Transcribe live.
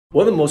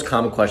One of the most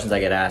common questions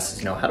I get asked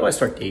is, how do I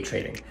start day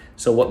trading?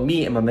 So what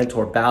me and my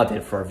mentor Bao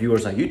did for our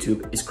viewers on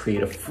YouTube is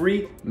create a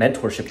free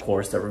mentorship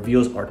course that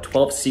reveals our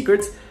 12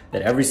 secrets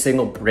that every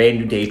single brand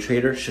new day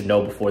trader should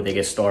know before they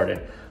get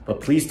started.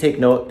 But please take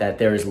note that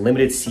there is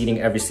limited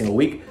seating every single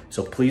week.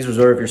 So please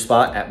reserve your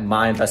spot at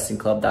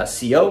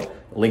myinvestingclub.co.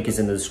 The link is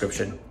in the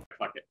description.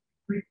 Fuck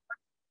it.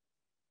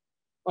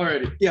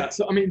 Alrighty. Yeah.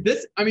 So,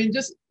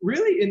 just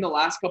really in the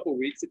last couple of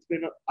weeks, it's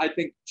been, I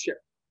think,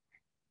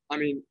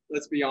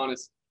 let's be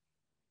honest.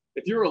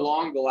 If you're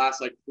along, the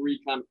last like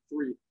 3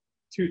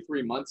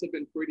 months have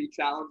been pretty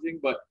challenging,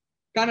 but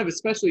kind of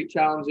especially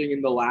challenging in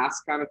the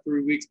last kind of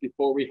 3 weeks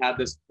before we had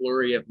this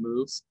flurry of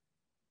moves.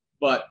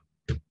 But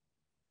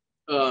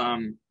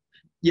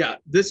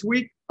this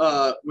week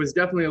was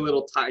definitely a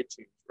little tide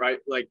change, right?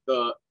 Like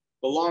the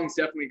longs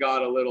definitely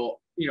got a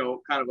little,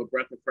 kind of a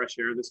breath of fresh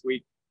air this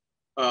week.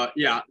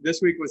 This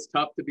week was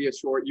tough to be a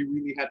short. You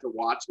really had to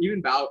watch.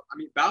 Even Bao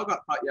got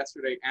caught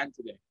yesterday and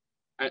today.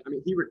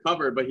 He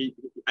recovered, but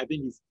I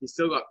think he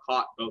still got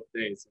caught both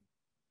days.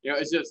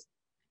 It's just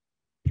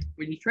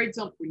when you trade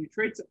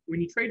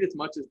as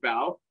much as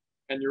Bao,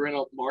 and you're in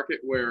a market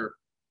where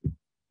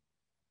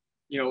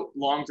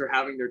longs are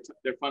having their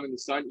fun in the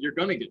sun, you're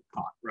gonna get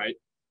caught, right?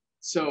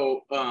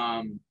 So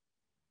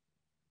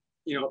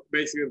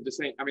basically I'm just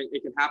saying,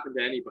 it can happen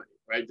to anybody,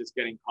 right? Just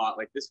getting caught.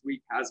 Like this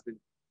week has been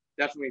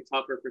definitely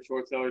tougher for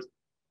short sellers.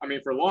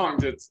 For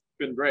longs, it's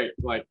been great.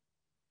 Like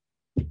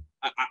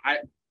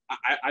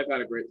I've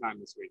had a great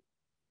time this week,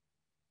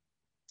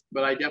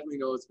 but I definitely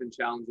know it's been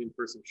challenging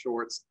for some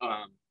shorts.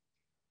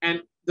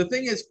 And the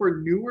thing is, for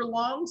newer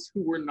longs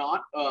who were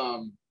not, I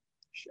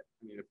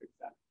need to fix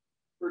that.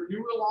 For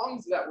newer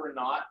longs that were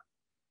not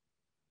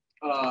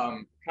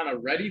kind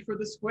of ready for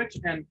the switch,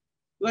 and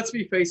let's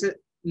face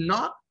it,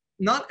 not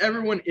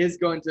everyone is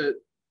going to,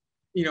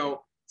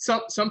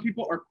 some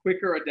people are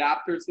quicker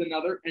adapters than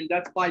others, and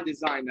that's by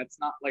design. That's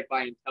not like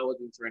by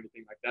intelligence or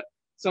anything like that.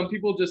 Some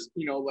people just,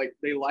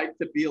 they like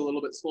to be a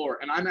little bit slower.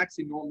 And I'm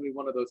actually normally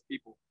one of those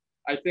people.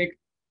 I think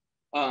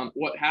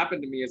what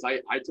happened to me is I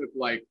took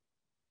I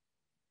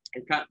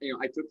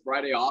took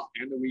Friday off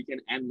and the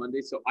weekend and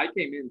Monday. So I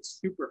came in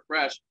super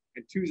fresh,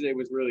 and Tuesday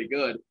was really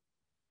good.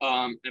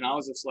 And I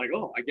was just like,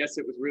 oh, I guess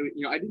it was really,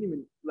 I didn't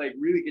even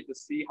really get to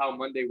see how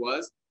Monday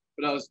was,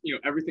 but I was,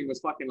 everything was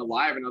fucking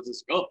alive. And I was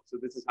just, oh, so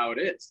this is how it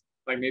is.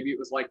 Like maybe it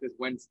was like this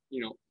Wednesday, I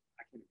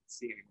can't even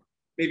see anymore.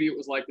 Maybe it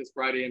was like this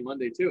Friday and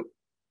Monday too.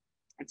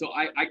 And so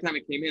I kind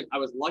of came in. I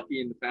was lucky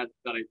in the fact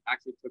that I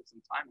actually took some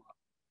time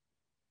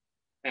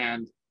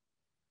off.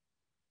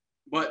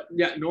 But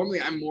yeah,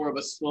 normally I'm more of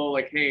a slow,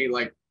 hey,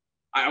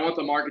 I want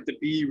the market to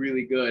be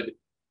really good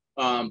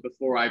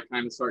before I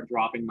kind of start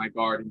dropping my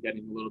guard and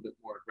getting a little bit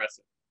more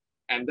aggressive.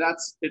 And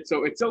that's it.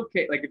 So it's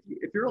okay. Like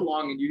if you're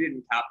along and you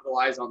didn't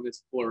capitalize on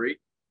this flurry,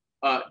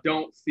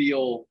 don't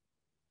feel,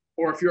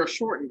 or if you're a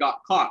short and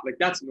got caught,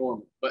 that's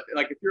normal. But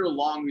if you're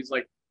along who's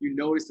you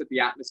notice that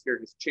the atmosphere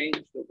has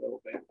changed a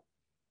little bit,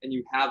 and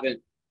you haven't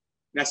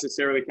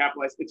necessarily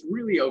capitalized, it's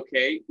really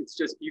okay. It's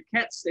just you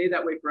can't stay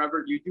that way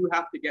forever. You do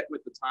have to get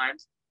with the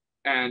times,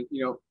 and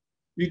you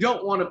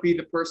don't want to be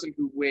the person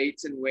who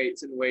waits and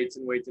waits and waits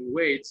and waits and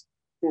waits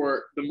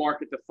for the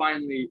market to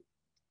finally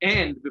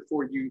end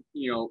before you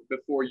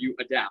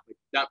adapt.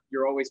 That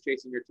you're always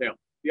chasing your tail.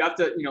 You have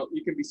to,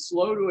 you can be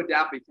slow to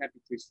adapt, but you can't be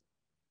too slow.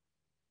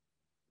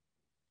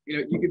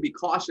 You can be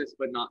cautious,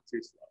 but not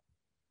too slow.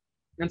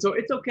 And so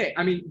it's okay.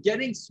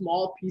 Getting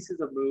small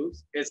pieces of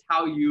moves is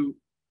how you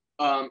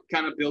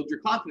kind of build your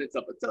confidence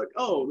up. It's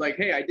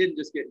hey, I didn't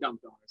just get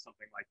dumped on or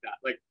something like that.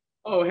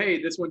 Oh, hey,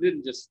 this one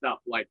didn't just stuff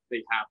like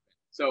they have been.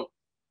 So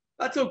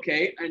that's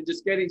okay. And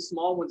just getting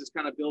small ones just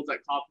kind of builds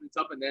that confidence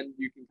up, and then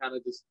you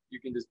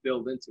can just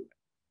build into it.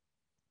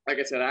 Like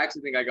I said, I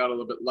actually think I got a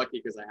little bit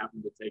lucky because I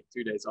happened to take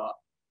 2 days off,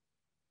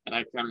 and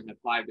I kind of had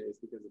 5 days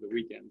because of the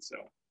weekend. So.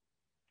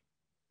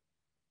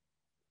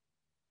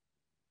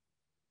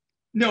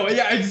 No,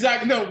 yeah,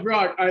 exactly. No,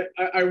 Brock, I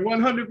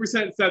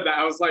 100% said that.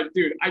 I was like,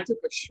 dude, I took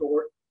a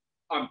short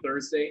on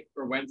Thursday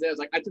or Wednesday. I was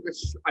like, I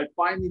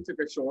finally took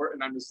a short,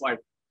 and I'm just like,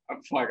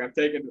 I'm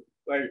taking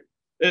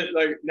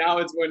now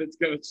it's when it's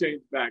gonna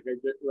change back.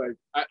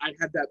 I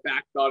had that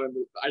back thought, and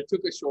I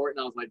took a short,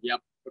 and I was like, yep,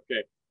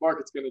 okay,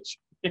 market's gonna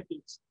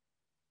change.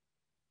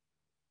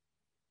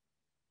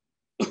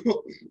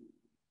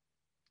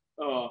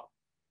 Oh.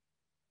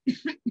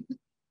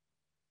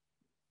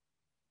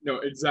 No,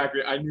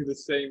 exactly. I knew the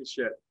same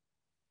shit.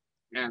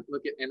 Man,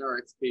 look at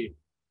NRXP.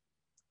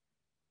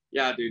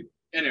 Yeah, dude.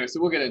 Anyway,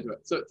 so we'll get into it.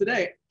 So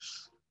today,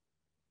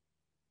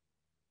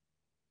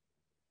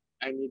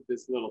 I need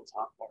this little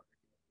top part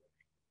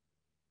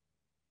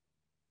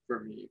for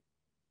me.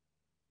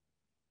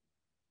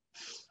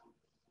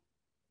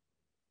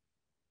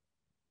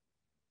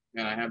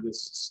 And I have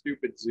this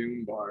stupid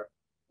Zoom bar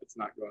that's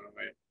not going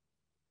away.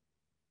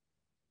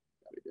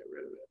 Gotta get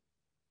rid of it.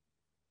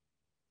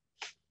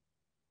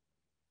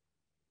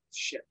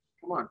 Shit,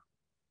 come on.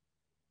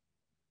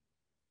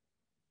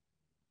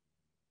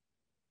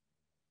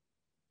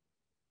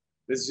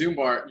 The zoom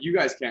bar, you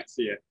guys can't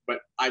see it,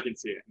 but I can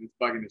see it, and it's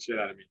bugging the shit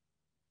out of me.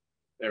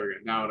 There we go.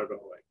 Now it'll go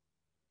away.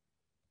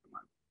 Come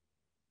on.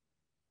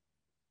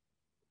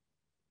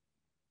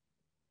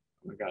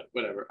 Oh my God,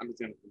 whatever. I'm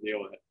just gonna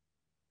deal with it.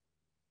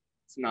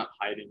 It's not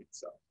hiding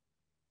itself.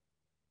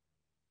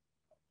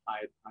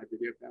 Hide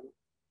video panel.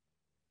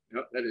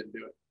 Nope, that didn't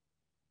do it.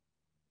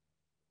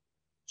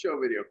 Show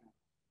video panel.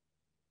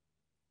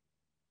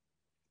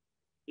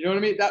 You know what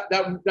I mean?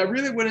 That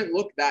really wouldn't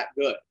look that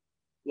good,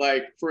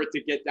 like for it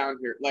to get down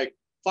here. Like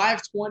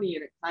 520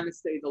 and it kind of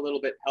stays a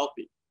little bit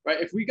healthy, right?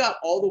 If we got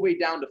all the way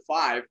down to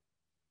 5,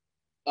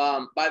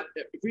 but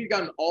if we'd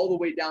gotten all the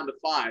way down to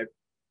 5,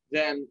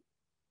 then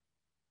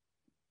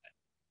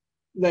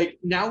like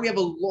now we have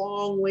a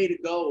long way to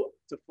go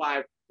to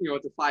 5,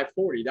 to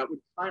 540. That would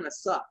kind of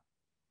suck.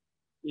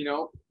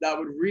 That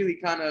would really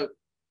kind of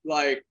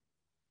like,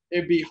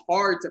 it'd be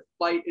hard to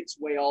fight its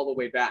way all the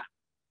way back.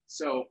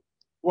 So,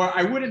 well,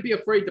 I wouldn't be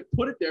afraid to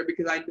put it there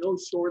because I know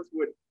shorts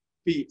would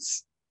be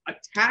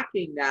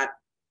attacking that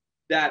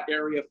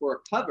area for a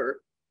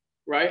cover,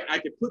 right? I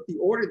could put the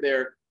order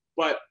there,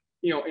 but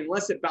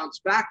unless it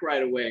bounced back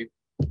right away,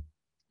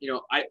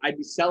 I'd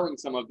be selling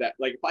some of that.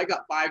 Like if I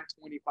got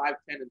 520,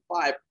 510, and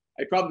 5,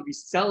 I'd probably be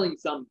selling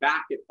some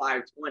back at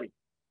 520,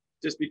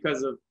 just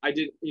because of I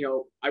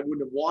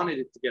wouldn't have wanted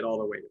it to get all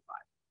the way to 5.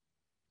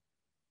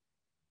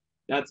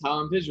 That's how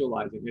I'm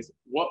visualizing this.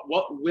 What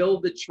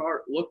will the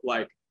chart look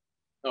like?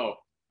 Oh,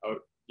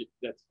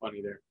 that's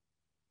funny there.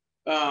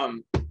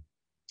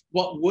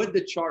 What would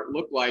the chart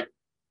look like,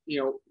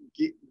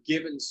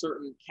 given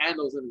certain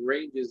candles and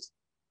ranges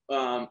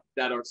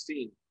that are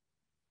seen?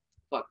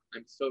 Fuck,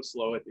 I'm so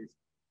slow at these.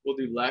 We'll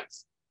do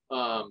Lex.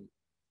 And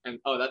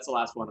that's the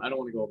last one. I don't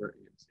want to go over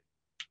AMC.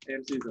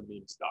 AMC is a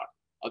meme stock.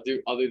 I'll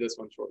do this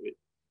one shortly.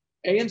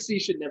 AMC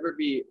should never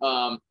be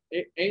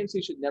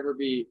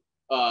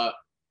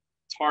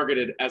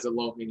targeted as a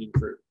low-hanging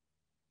fruit.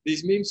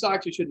 These meme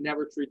stocks, you should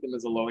never treat them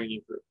as a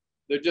low-hanging fruit.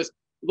 They're just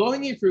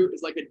low-hanging fruit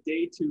is like a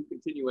day 2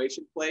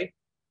 continuation play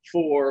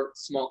for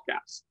small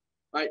caps,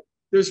 right?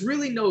 There's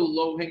really no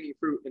low-hanging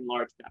fruit in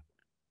large cap.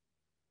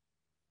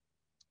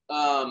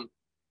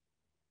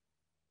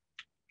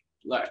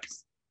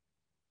 Lex.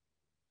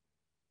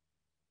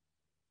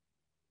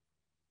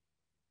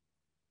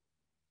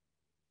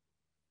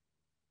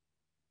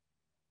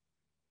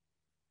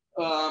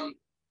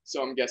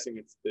 So I'm guessing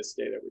it's this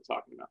day that we're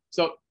talking about.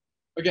 So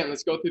again,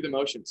 let's go through the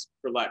motions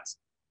for Lex.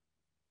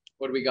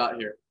 What do we got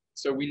here?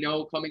 So we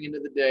know coming into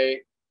the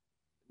day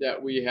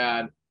that we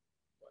had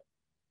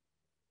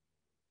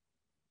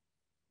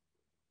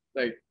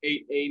like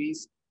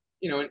 880s,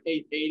 an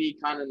 880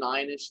 kind of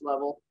 9-ish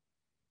level,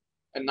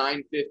 a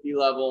 950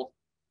 level,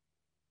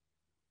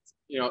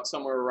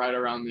 somewhere right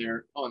around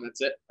there. Oh, and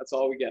that's it. That's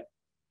all we get.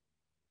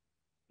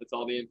 That's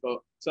all the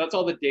info. So that's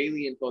all the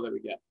daily info that we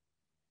get.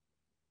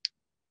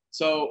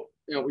 So,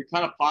 we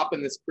kind of pop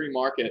in this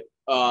pre-market.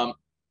 And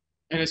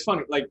it's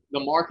funny, like the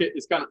market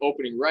is kind of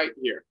opening right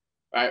here,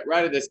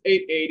 right at this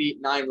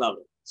 889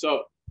 level.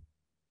 So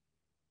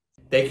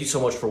thank you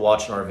so much for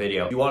watching our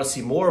video. If you want to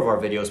see more of our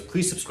videos,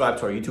 please subscribe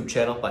to our YouTube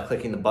channel by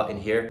clicking the button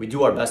here. We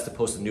do our best to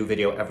post a new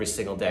video every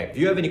single day. If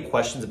you have any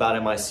questions about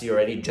M.I.C or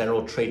any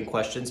general trading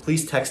questions,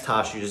 please text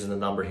Tosh using the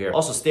number here.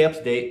 Also, stay up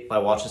to date by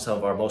watching some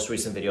of our most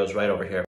recent videos right over here.